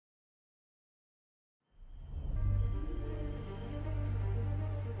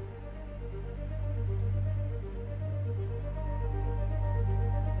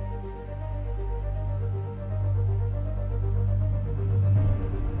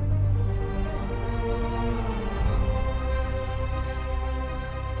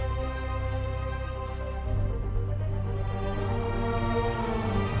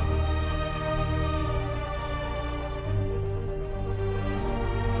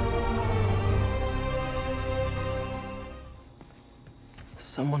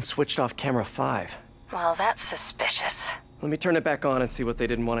Someone switched off camera 5. Well, that's suspicious. Let me turn it back on and see what they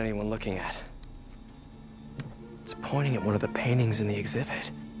didn't want anyone looking at. It's pointing at one of the paintings in the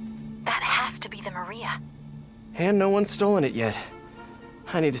exhibit. That has to be the Maria. And no one's stolen it yet.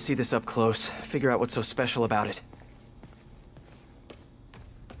 I need to see this up close, figure out what's so special about it.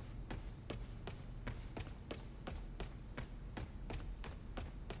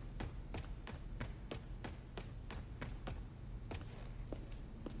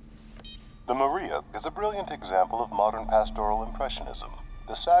 The Maria is a brilliant example of modern pastoral impressionism.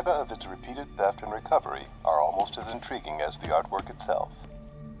 The saga of its repeated theft and recovery are almost as intriguing as the artwork itself.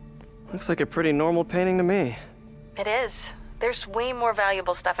 Looks like a pretty normal painting to me. It is. There's way more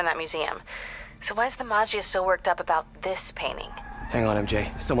valuable stuff in that museum. So why is the Maggia so worked up about this painting? Hang on,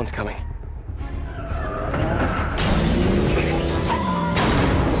 MJ. Someone's coming.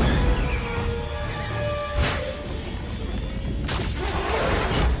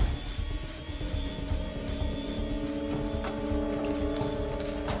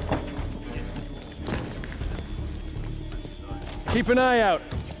 Keep an eye out.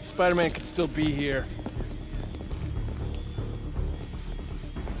 Spider-Man could still be here.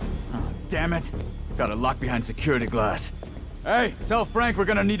 Oh, damn it. Got it locked behind security glass. Hey, tell Frank we're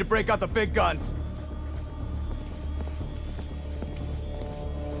gonna need to break out the big guns.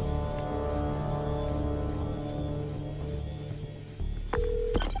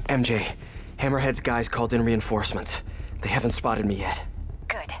 MJ, Hammerhead's guys called in reinforcements. They haven't spotted me yet.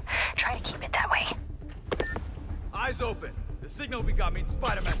 Good. Try to keep it that way. Eyes open. The signal we got means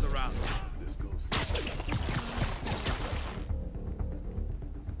Spider-Man's around. This goes.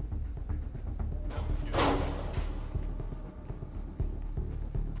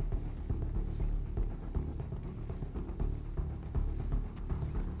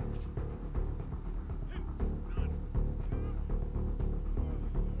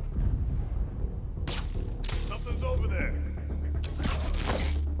 Something's over there.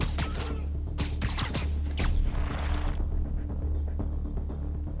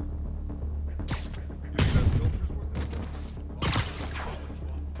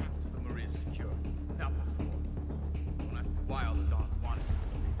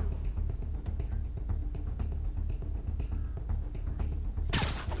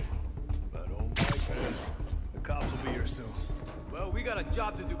 Well, we got a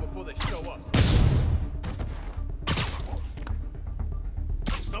job to do before they show up.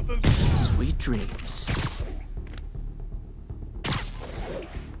 Sweet dreams.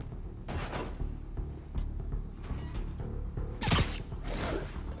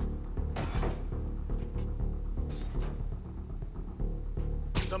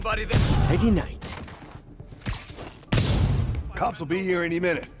 Somebody there. Nighty night. Cops will be here any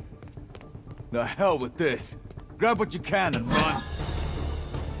minute. The hell with this. Grab what you can and run.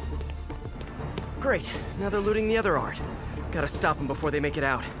 Great. Now they're looting the other art. Gotta stop them before they make it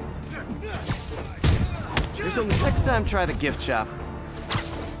out. There's only next time try the gift shop.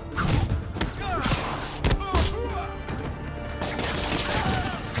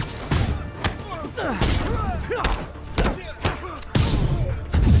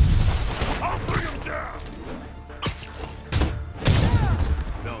 I'll bring him down.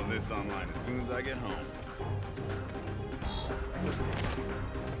 Selling this online as soon as I get home.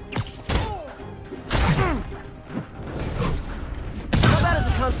 How about as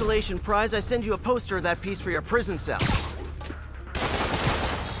a consolation prize, I send you a poster of that piece for your prison cell?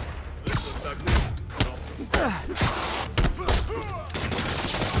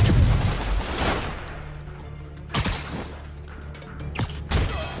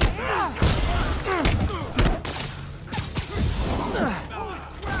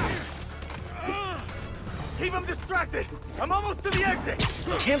 Keep him distracted! I'm almost to the exit!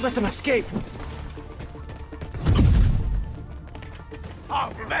 Can't let them escape!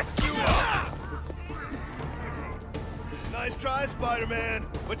 I'll mess you up! Nice try, Spider-Man,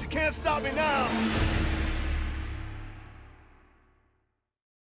 but you can't stop me now.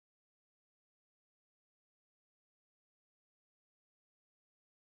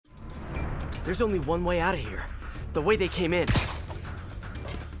 There's only one way out of here. The way they came in.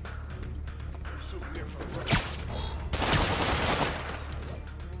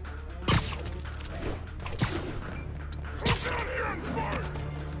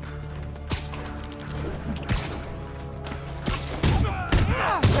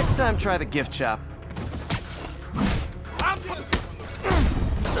 Next time, try the gift shop.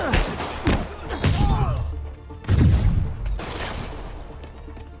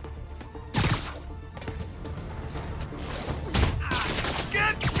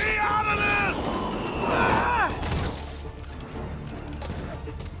 Get me out of this!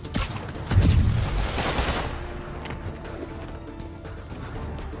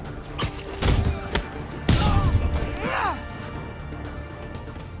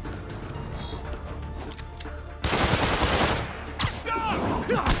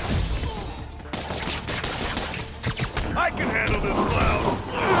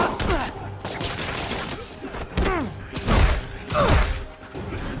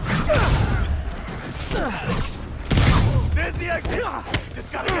 There's the exit!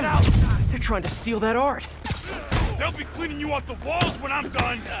 Just gotta get out! They're trying to steal that art. They'll be cleaning you off the walls when I'm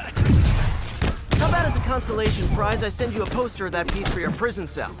done! How about as a consolation prize, I send you a poster of that piece for your prison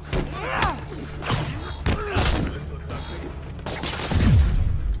cell?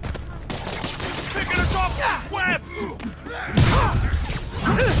 Picking us off the web!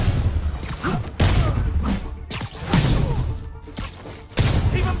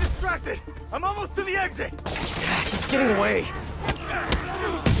 Keep him distracted! I'm almost to the exit! He's getting away.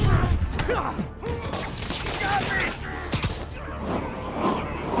 Got me!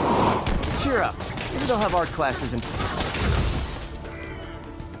 Cheer up. Maybe they'll have art classes in...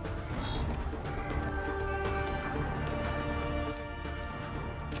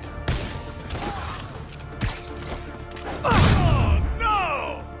 Oh,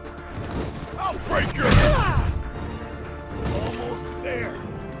 no! I'll break your head! Almost there.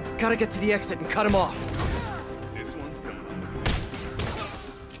 Gotta get to the exit and cut him off. This one's coming.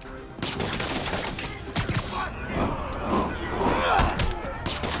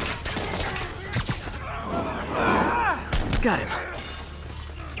 Got him.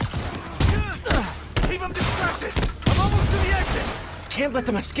 Keep him distracted! I'm almost to the exit! Can't let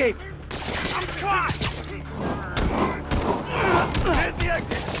them escape. I'm caught! There's the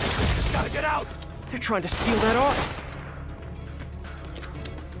exit! Gotta get out! They're trying to steal that art.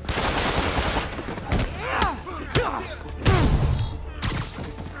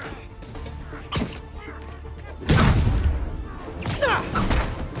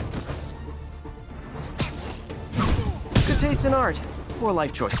 Good taste in art. Poor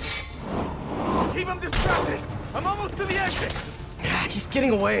life choices. Keep him distracted! I'm almost to the exit! He's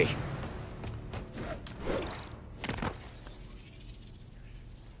getting away.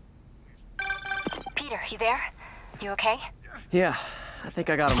 Peter, you there? You okay? Yeah, I think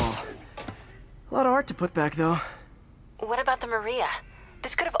I got them all. A lot of art to put back, though. What about the Maria?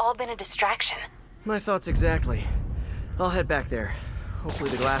 This could have all been a distraction. My thoughts exactly. I'll head back there. Hopefully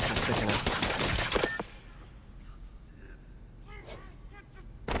the glass is thick enough.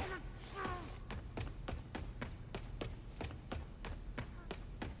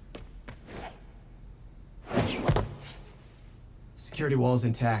 Security wall's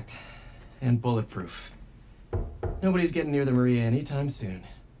intact. And bulletproof. Nobody's getting near the Maria anytime soon.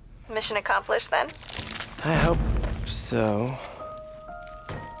 Mission accomplished, then? I hope so.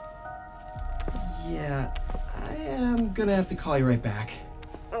 Yeah, I am gonna have to call you right back.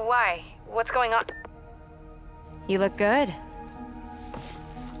 Why? What's going on? You look good.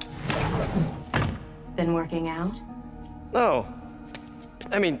 Been working out? Oh.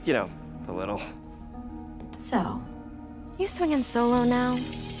 I mean, you know, a little. So, you swinging solo now?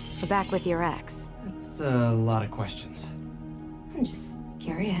 Or back with your ex? It's a lot of questions. I'm just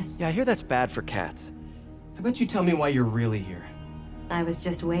curious. Yeah, I hear that's bad for cats. How about you tell me why you're really here? I was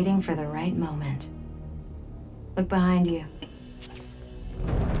just waiting for the right moment. Look behind you.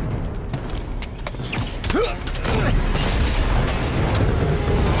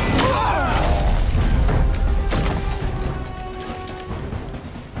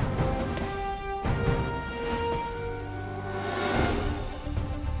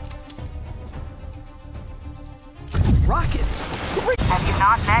 Rockets! Have you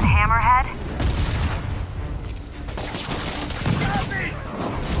not met Hammerhead?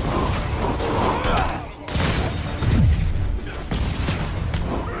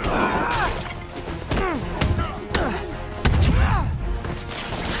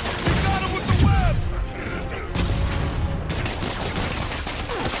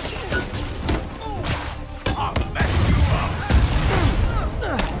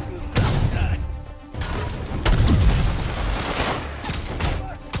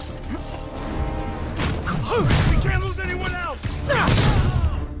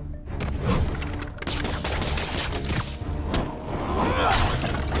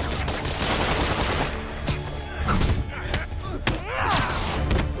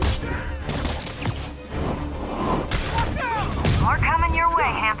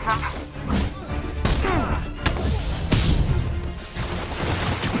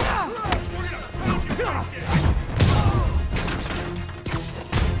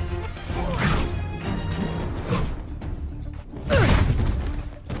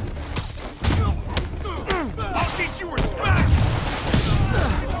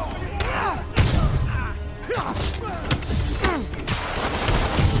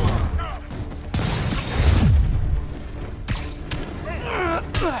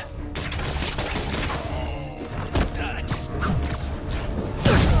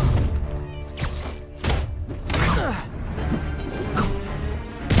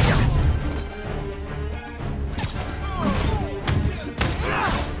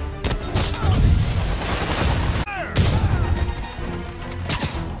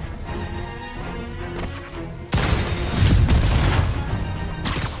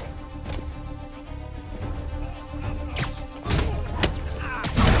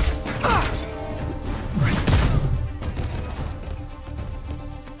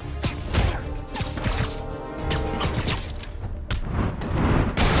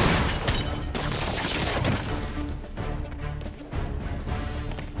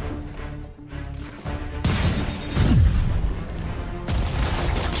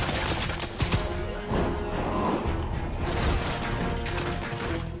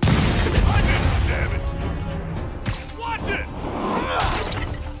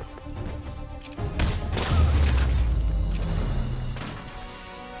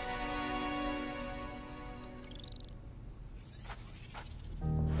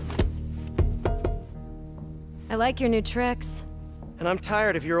 I like your new tricks. And I'm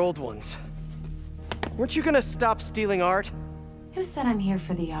tired of your old ones. Weren't you gonna stop stealing art? Who said I'm here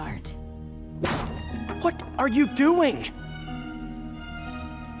for the art? What are you doing?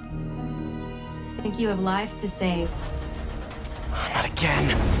 Think you have lives to save. Not again.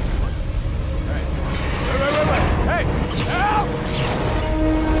 Wait! Hey! Help!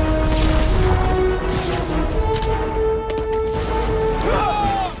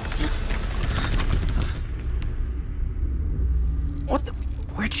 What the?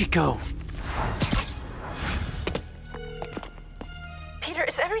 Where'd she go? Peter,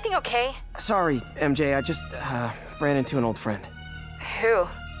 is everything okay? Sorry, MJ, I just, ran into an old friend. Who?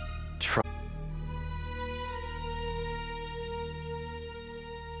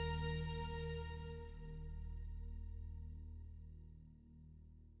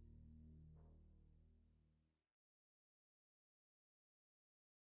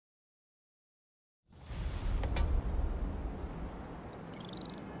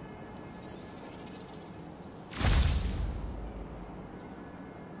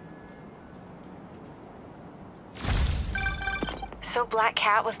 So Black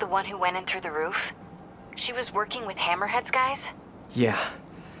Cat was the one who went in through the roof? She was working with Hammerhead's guys? Yeah.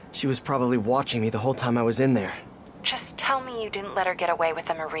 She was probably watching me the whole time I was in there. Just tell me you didn't let her get away with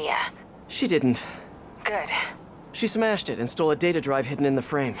the Maria. She didn't. Good. She smashed it and stole a data drive hidden in the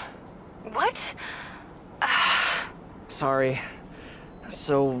frame. What? Sorry.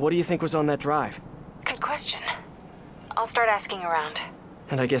 So, what do you think was on that drive? Good question. I'll start asking around.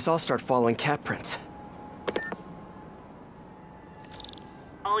 And I guess I'll start following cat prints.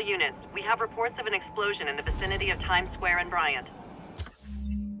 All units, we have reports of an explosion in the vicinity of Times Square and Bryant.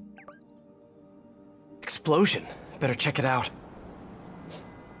 Explosion. Better check it out.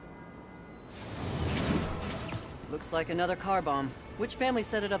 Looks like another car bomb. Which family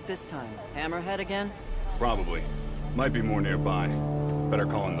set it up this time? Hammerhead again? Probably. Might be more nearby. Better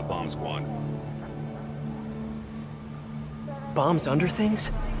call in the bomb squad. Bombs under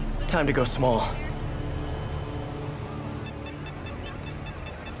things? Time to go small.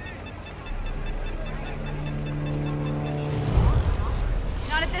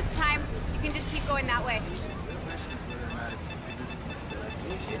 Not at this time. You can just keep going that way.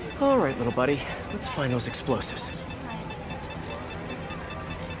 All right, little buddy. Let's find those explosives.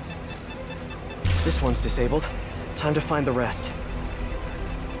 This one's disabled. Time to find the rest.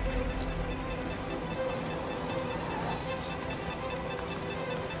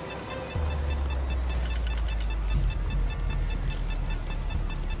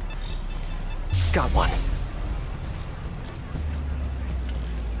 Got one.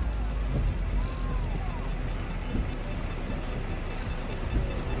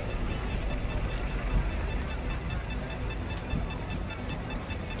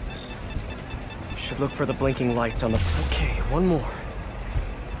 Should look for the blinking lights on the... Okay, one more.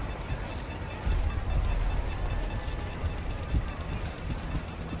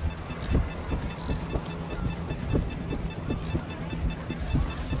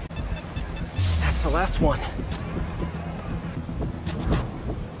 That's the last one.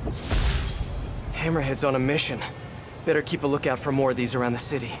 Hammerhead's on a mission. Better keep a lookout for more of these around the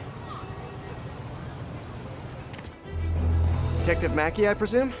city. Detective Mackey, I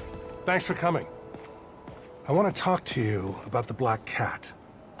presume? Thanks for coming. I want to talk to you about the Black Cat.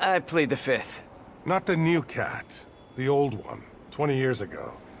 I plead the fifth. Not the new cat, the old one, 20 years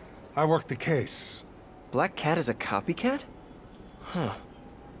ago. I worked the case. Black Cat is a copycat? Huh.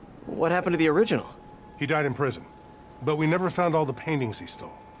 What happened to the original? He died in prison, but we never found all the paintings he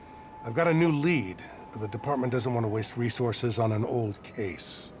stole. I've got a new lead, but the department doesn't want to waste resources on an old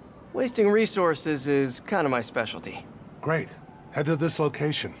case. Wasting resources is kind of my specialty. Great. Head to this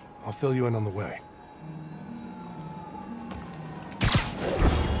location. I'll fill you in on the way.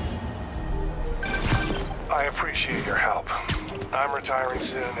 I appreciate your help. I'm retiring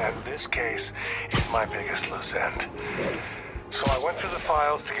soon, and this case is my biggest loose end. So I went through the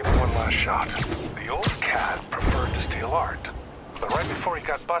files to give it one last shot. The old cat preferred to steal art. But right before he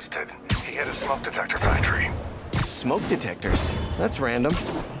got busted, he hit a smoke detector factory. Smoke detectors? That's random.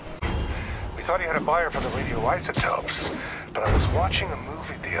 We thought he had a buyer for the radioisotopes, but I was watching a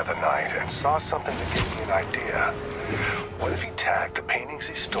movie the other night and saw something that gave me an idea. What if he tagged the paintings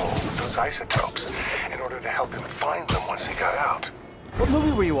he stole with those isotopes in order to help him find them once he got out? What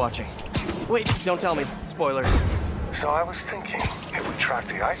movie were you watching? Wait, don't tell me. Spoilers. So I was thinking, if we tracked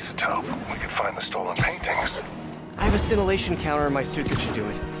the isotope, we could find the stolen paintings. I have a scintillation counter in my suit that should do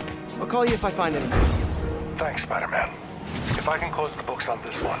it. I'll call you if I find anything. Thanks, Spider-Man. If I can close the books on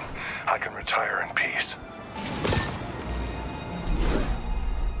this one, I can retire in peace.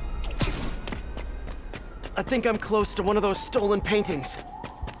 I think I'm close to one of those stolen paintings.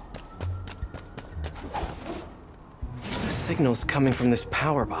 The signal's coming from this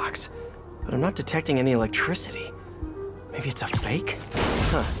power box, but I'm not detecting any electricity. Maybe it's a fake?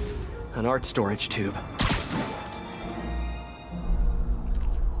 Huh. An art storage tube.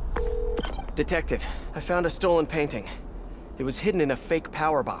 Detective, I found a stolen painting. It was hidden in a fake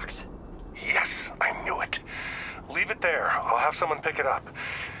power box. Yes, I knew it. Leave it there. I'll have someone pick it up.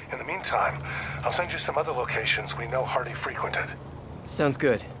 In the meantime, I'll send you some other locations we know Hardy frequented. Sounds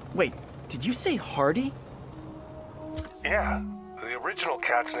good. Wait, did you say Hardy? Yeah, the original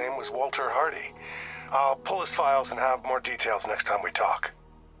cat's name was Walter Hardy. I'll pull his files and have more details next time we talk.